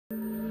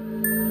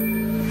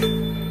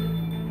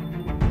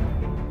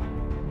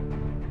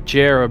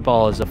Jared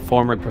Ball is a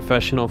former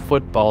professional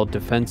football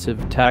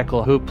defensive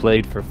tackle who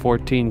played for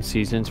 14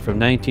 seasons from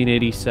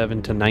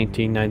 1987 to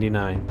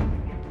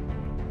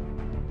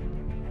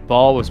 1999.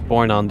 Ball was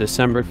born on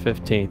December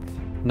 15,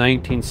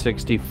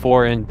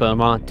 1964 in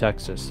Beaumont,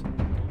 Texas.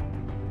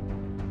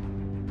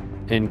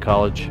 In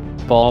college,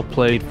 Ball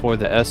played for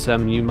the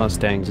SMU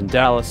Mustangs in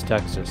Dallas,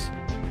 Texas.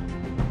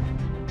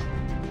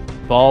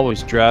 Ball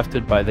was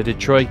drafted by the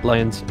Detroit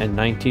Lions in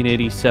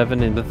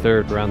 1987 in the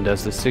third round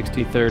as the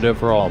 63rd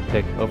overall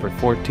pick over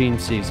 14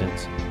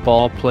 seasons.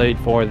 Ball played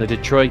for the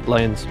Detroit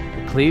Lions,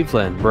 the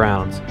Cleveland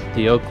Browns,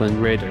 the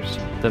Oakland Raiders,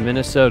 the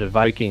Minnesota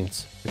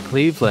Vikings, the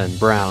Cleveland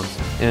Browns,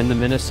 and the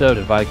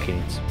Minnesota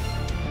Vikings.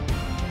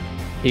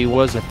 He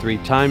was a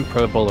three-time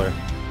Pro Bowler.